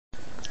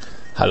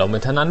Hallo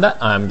miteinander,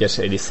 I'm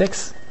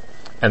Gesche86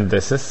 and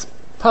this is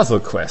Puzzle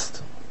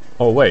Quest.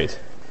 Oh wait,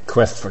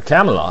 Quest for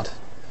Camelot.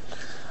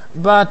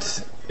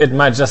 But it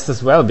might just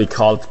as well be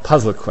called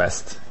Puzzle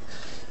Quest,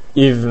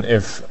 even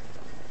if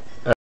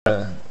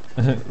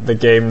the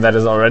game that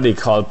is already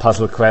called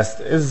Puzzle Quest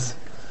is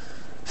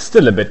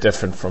still a bit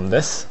different from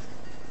this.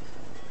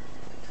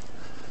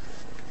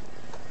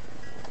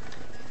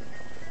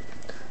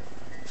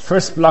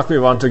 First block we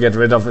want to get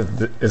rid of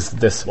is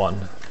this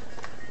one.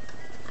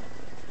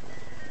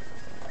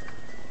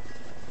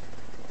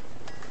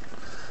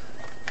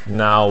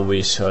 Now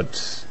we should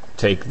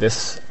take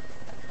this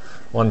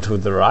one to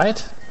the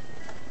right.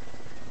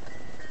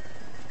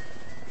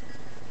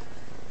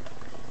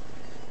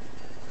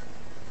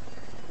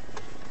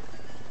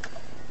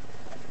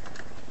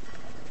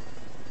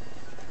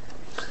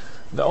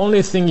 The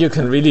only thing you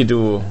can really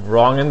do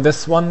wrong in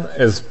this one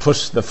is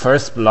push the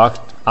first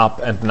block up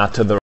and not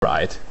to the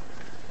right.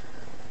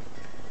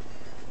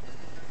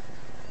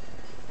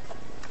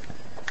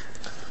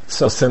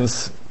 So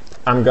since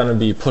I'm gonna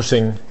be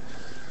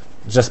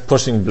just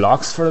pushing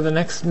blocks for the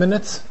next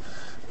minutes,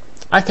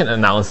 I can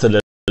announce a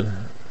little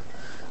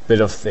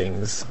bit of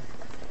things.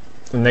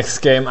 The next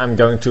game I'm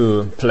going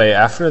to play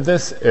after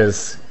this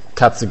is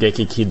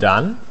Katsugeki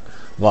Kidan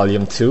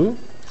Volume 2,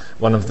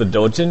 one of the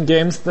Dojin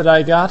games that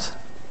I got.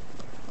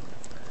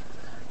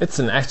 It's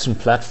an action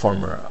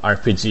platformer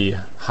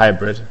RPG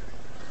hybrid.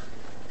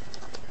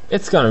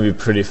 It's gonna be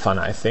pretty fun,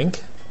 I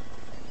think.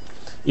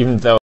 Even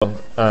though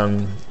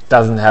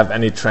doesn't have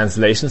any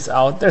translations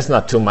out, there's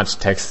not too much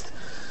text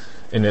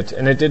in it,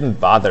 and it didn't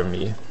bother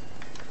me.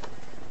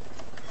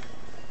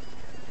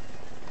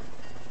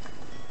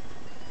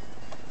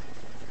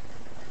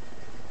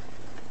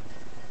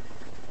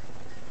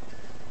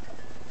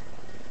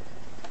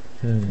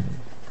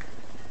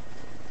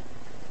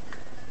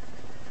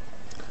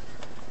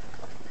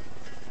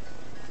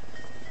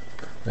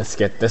 Let's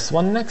get this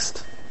one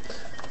next.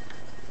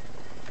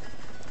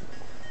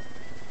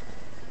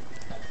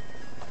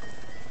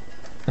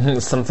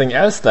 Something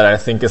else that I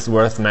think is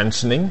worth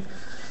mentioning,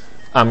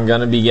 I'm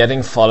gonna be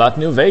getting Fallout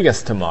New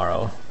Vegas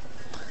tomorrow.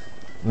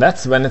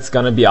 That's when it's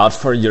gonna be out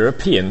for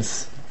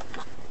Europeans.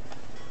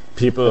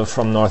 People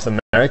from North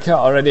America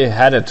already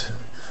had it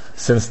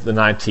since the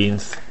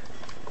 19th.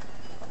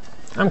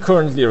 I'm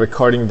currently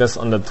recording this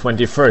on the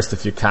 21st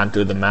if you can't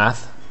do the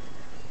math.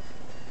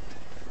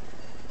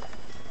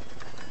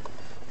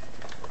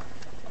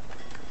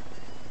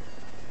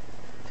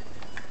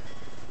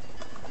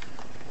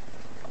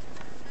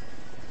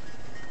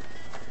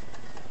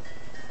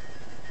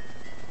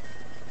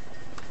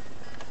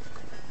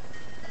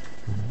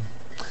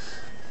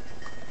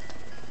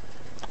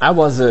 I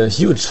was a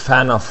huge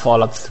fan of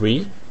Fallout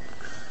 3.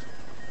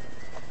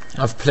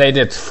 I've played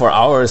it for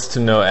hours to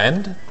no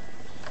end.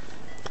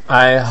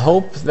 I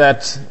hope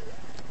that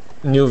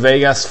New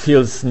Vegas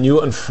feels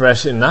new and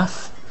fresh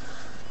enough.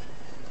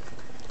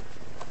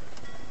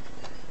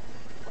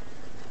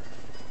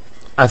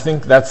 I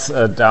think that's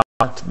a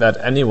doubt that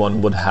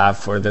anyone would have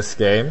for this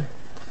game.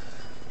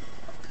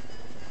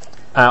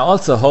 I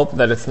also hope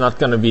that it's not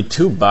going to be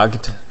too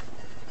bugged.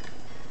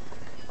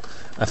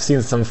 I've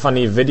seen some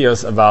funny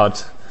videos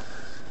about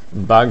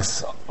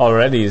bugs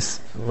already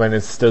when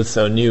it's still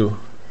so new.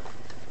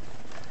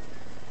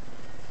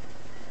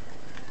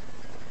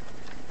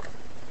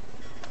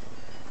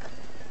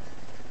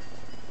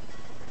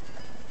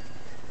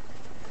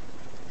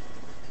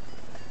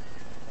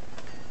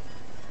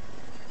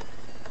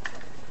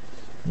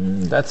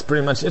 That's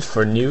pretty much it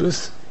for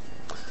news.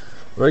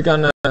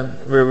 We're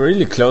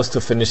really close to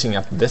finishing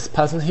up this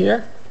puzzle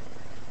here.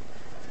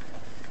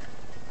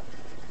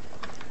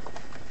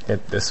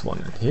 Get this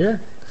one in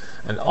here.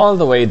 And all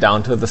the way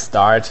down to the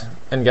start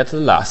and get the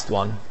last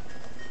one.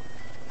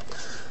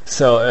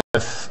 So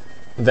if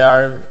there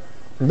are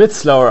a bit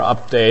slower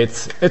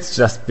updates, it's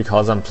just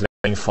because I'm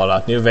playing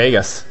Fallout New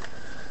Vegas.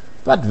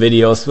 But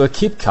videos will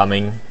keep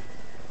coming.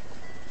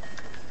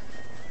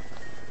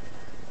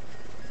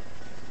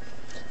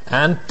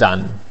 And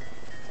done.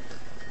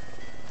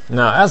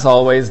 Now, as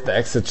always, the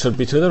exit should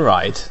be to the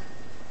right.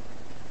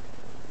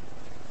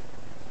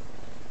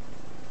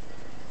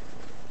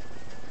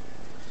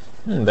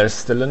 There's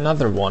still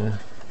another one.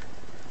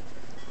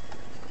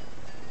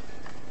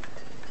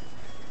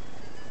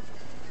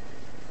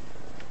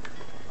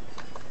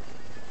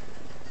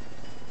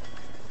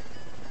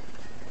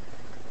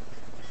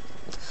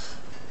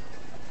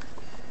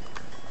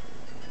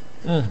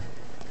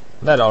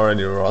 That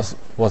already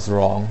was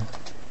wrong.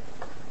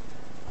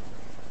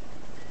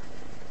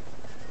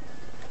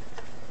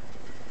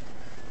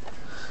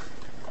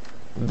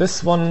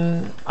 This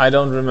one I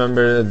don't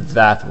remember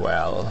that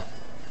well.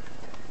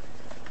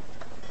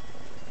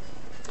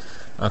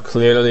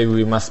 Clearly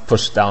we must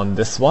push down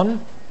this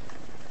one.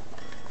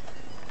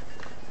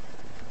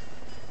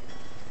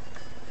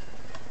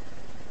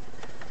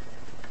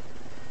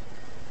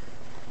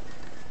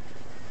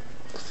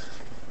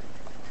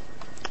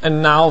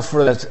 And now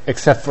for that,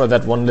 except for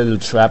that one little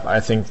trap, I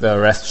think the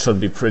rest should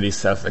be pretty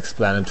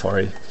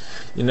self-explanatory.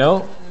 You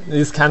know,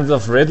 these kinds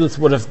of riddles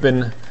would have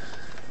been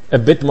a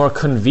bit more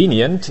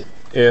convenient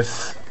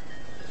if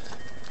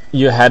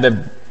you had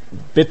a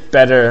bit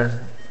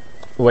better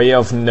way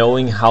of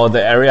knowing how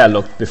the area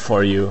looked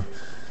before you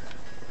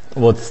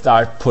would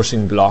start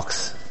pushing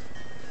blocks.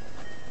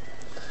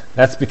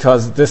 That's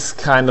because this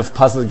kind of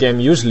puzzle game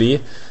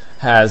usually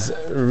has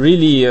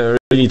really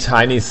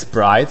tiny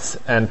sprites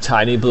and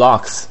tiny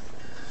blocks.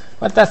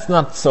 But that's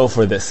not so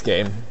for this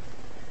game.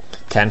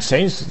 Can't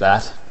change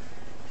that.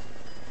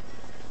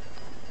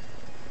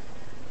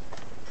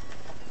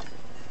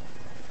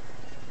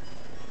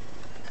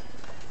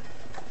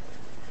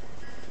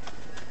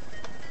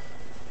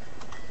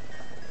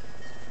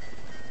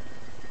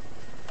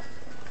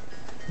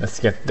 Let's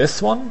get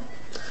this one.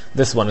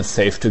 This one is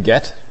safe to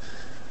get.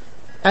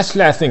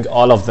 Actually, I think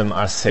all of them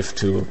are safe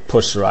to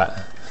push right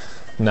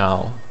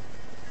now.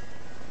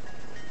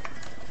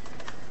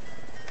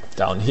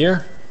 Down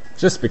here,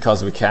 just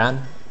because we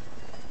can.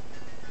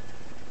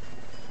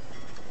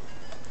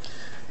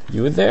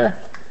 You there.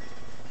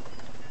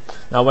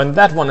 Now when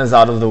that one is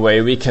out of the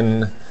way, we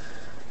can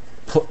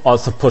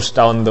also push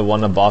down the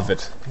one above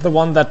it. The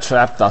one that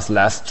trapped us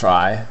last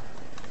try.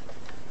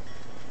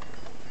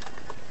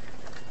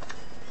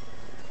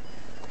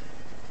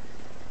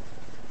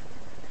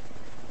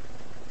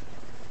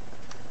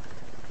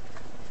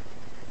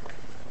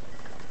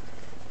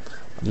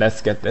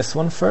 Let's get this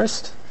one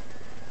first.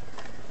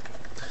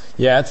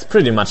 Yeah, it's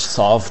pretty much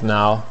solved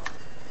now.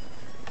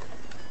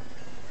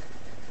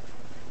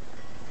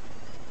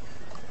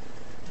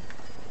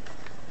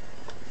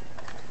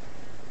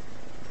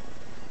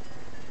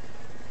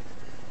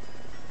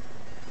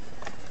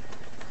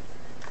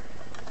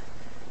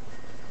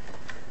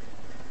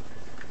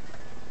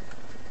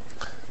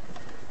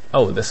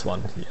 Oh, this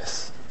one,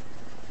 yes.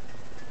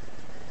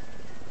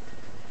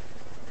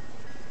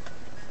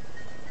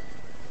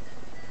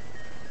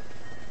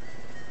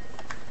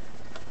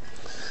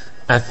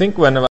 I think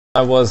when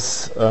I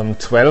was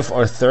 12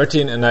 or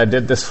 13 and I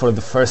did this for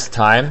the first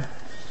time,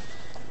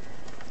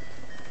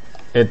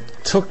 it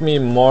took me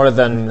more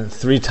than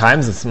 3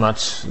 times as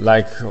much,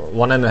 like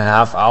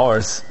 1.5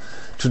 hours,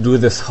 to do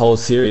this whole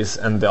series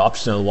and the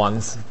optional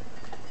ones.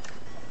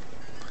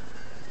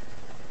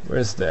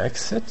 Where's the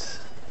exit?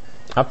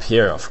 Up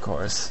here, of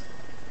course.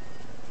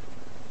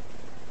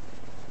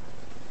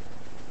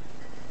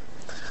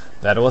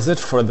 That was it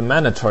for the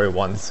mandatory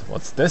ones.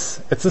 What's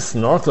this? It's a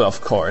snorkel,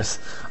 of course.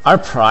 Our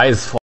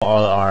prize for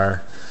all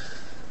our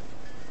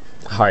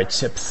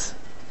hardships.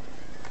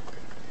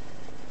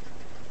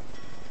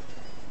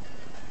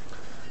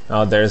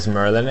 Now there's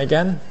Merlin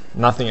again.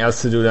 Nothing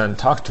else to do than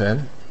talk to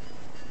him.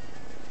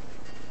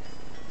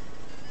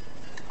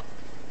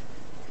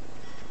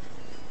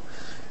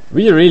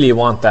 We really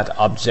want that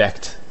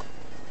object.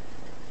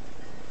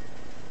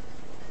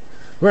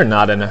 We're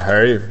not in a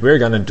hurry. We're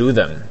gonna do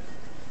them.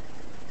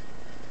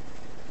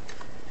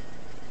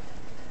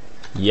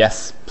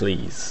 Yes,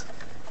 please.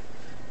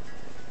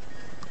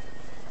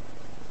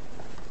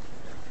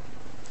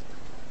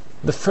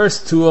 The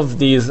first 2 of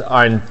these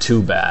aren't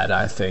too bad,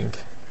 I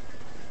think.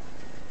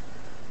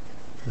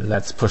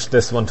 Let's push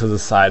this one to the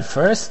side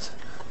first.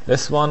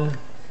 This one.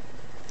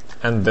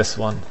 And this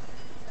one.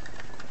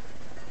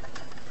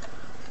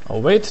 Oh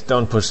wait,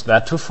 don't push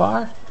that too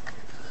far.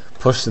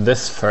 Push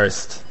this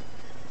first.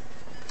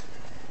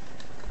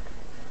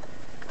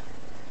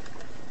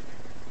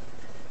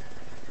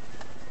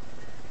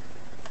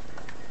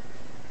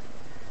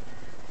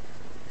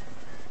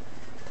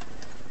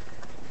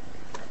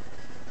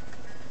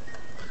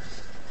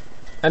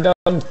 I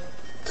don't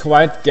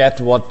quite get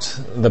what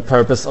the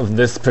purpose of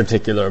this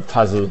particular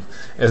puzzle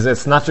is.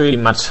 It's not really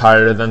much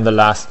harder than the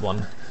last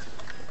one.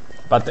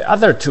 But the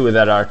other 2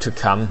 that are to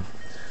come,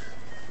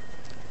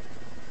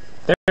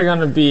 they're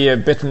gonna be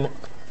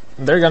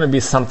they're gonna be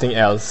something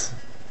else,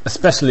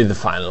 especially the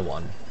final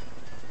one.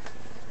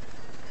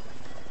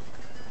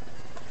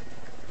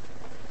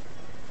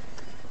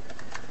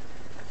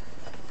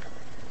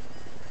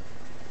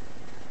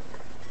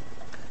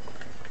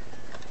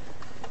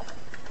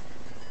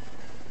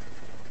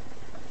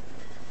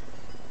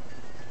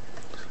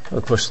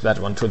 We'll push that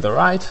one to the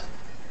right.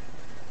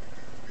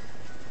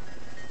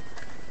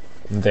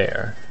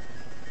 There.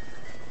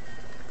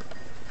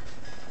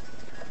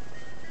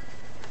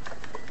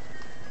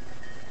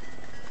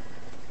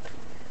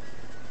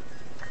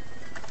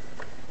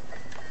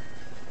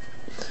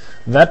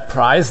 That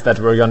prize that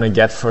we're gonna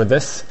get for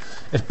this,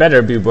 it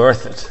better be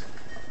worth it.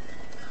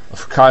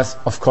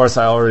 Of course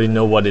I already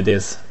know what it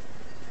is.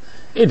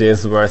 It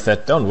is worth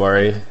it, don't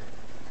worry.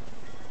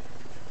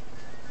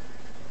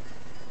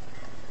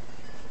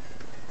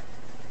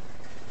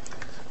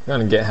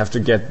 I'm gonna have to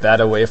get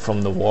that away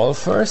from the wall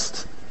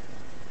first.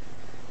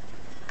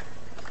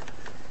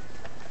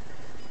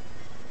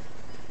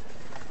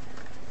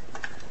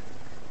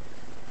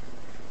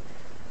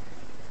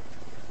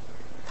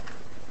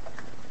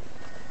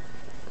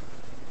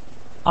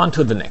 On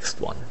to the next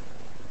one.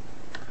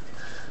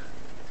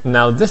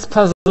 Now this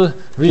puzzle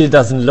really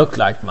doesn't look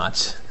like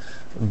much,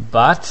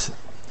 but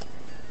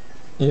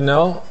you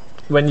know,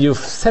 when you've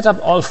set up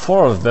all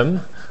 4 of them,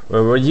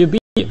 where would you be?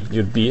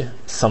 You'd be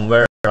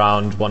somewhere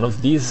around one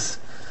of these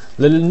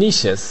little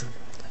niches.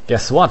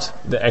 Guess what?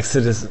 The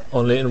exit is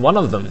only in one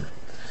of them.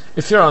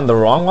 If you're on the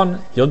wrong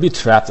one, you'll be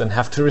trapped and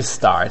have to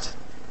restart.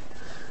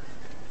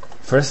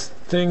 First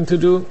thing to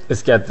do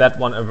is get that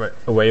one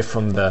away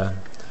from the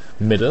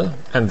middle,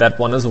 and that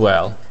one as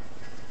well.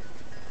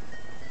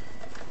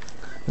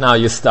 Now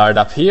you start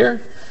up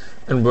here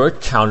and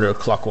work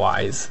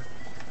counterclockwise.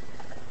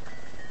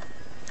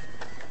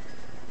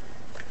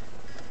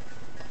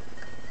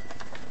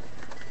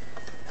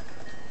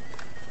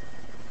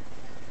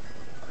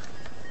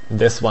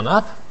 This one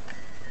up,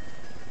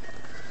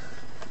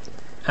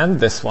 and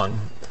this one,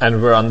 and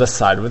we're on the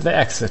side with the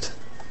exit.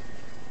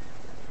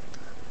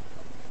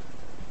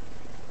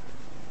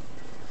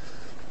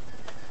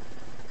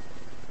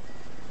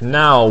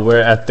 Now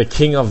we're at the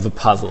king of the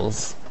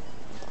puzzles.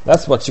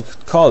 That's what you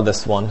could call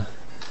this one.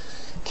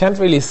 Can't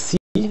really see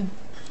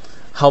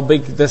how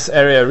big this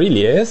area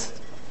really is,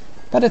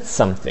 but it's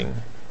something.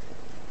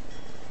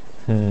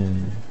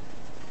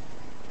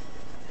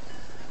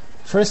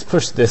 First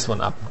push this one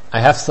up.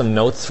 I have some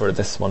notes for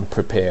this one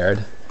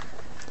prepared.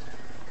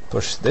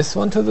 Push this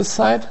one to the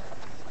side,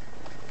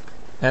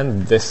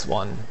 and this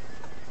one.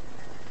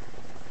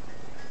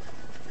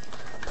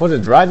 Put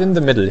it right in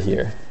the middle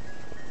here.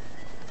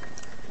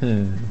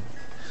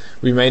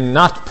 We may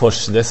not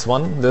push this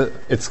one.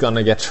 It's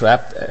gonna get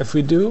trapped if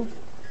we do.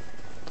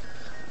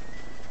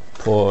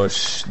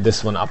 Push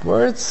this one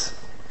upwards.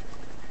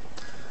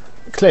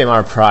 Claim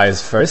our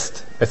prize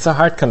first. It's a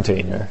heart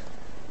container.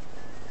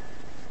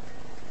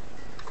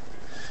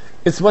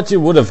 It's what you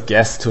would have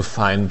guessed to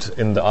find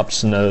in the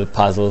optional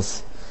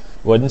puzzles,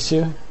 wouldn't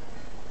you?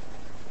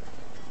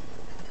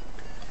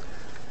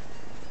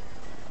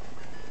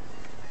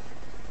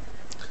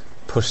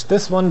 Push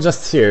this one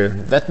just here.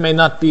 That may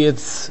not be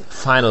its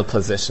final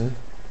position.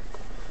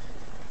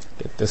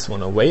 Get this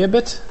one away a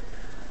bit.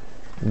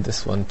 And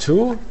this one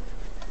too.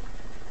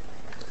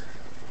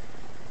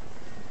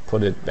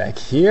 Put it back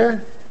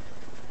here.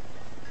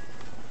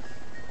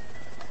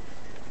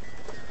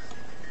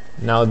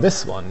 Now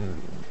this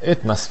one,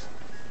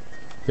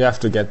 we have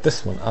to get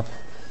this one up.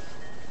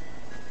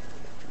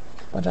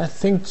 But I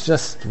think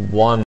just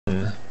one.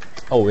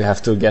 Oh, we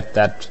have to get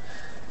that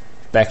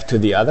back to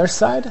the other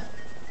side.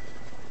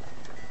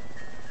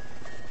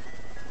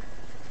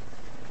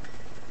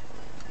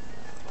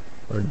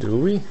 Or do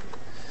we?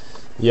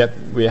 Yep,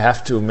 we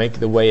have to make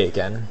the way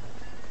again.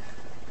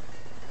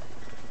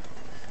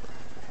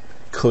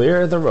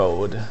 Clear the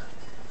road.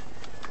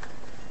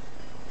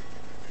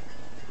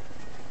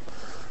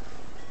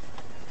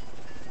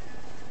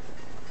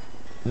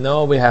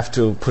 No, we have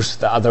to push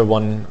the other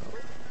one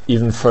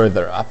even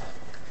further up.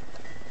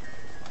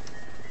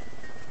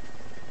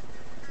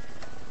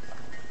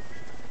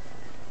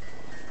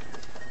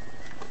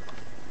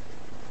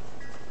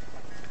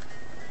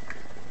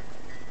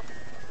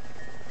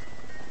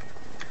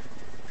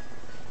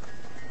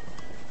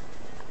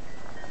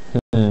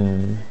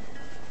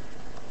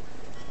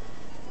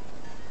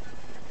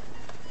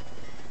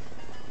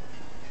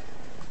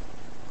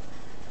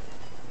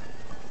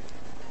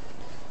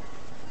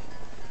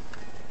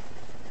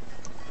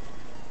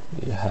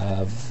 We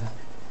have...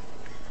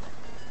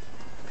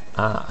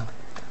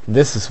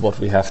 this is what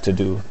we have to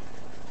do.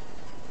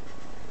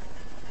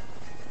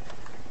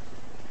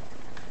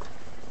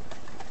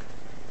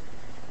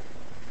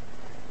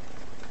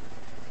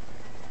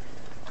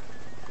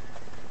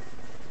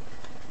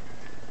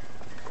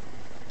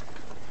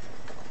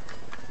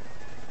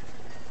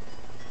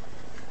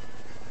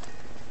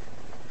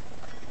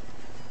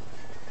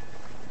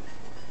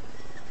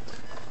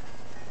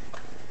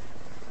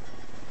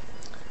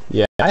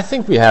 Yeah, I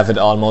think we have it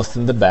almost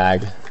in the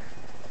bag.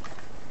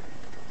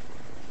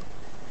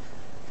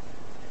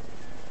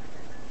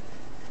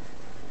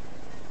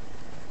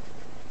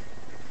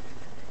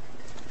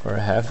 Or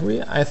have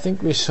we? I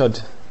think we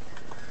should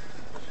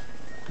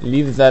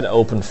leave that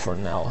open for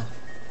now.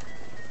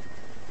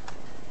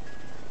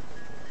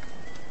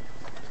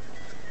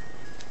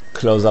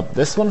 Close up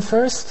this one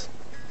first.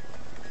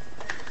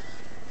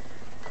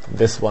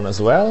 This one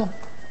as well.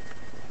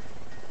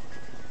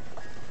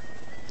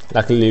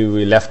 Luckily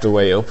we left the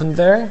way open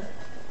there.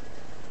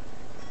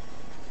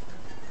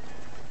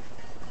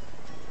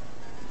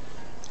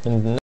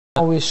 And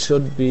now we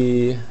should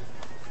be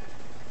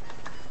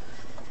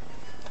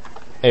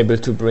able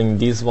to bring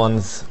these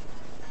ones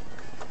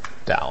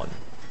down.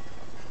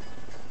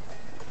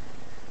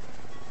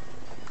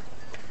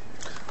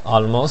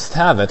 Almost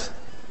have it.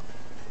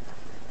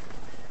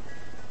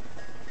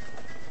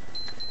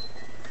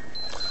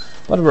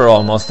 But we're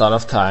almost out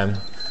of time.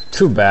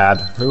 Too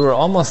bad. We were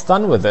almost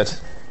done with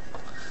it.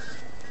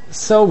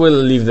 So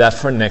we'll leave that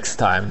for next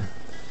time.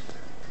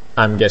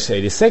 I'm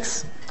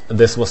Gesh86.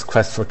 This was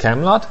Quest for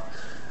Camelot.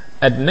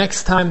 And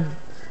next time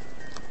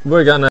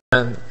we're gonna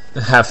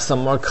have some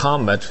more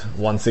combat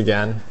once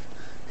again.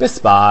 Bis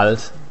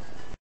bald!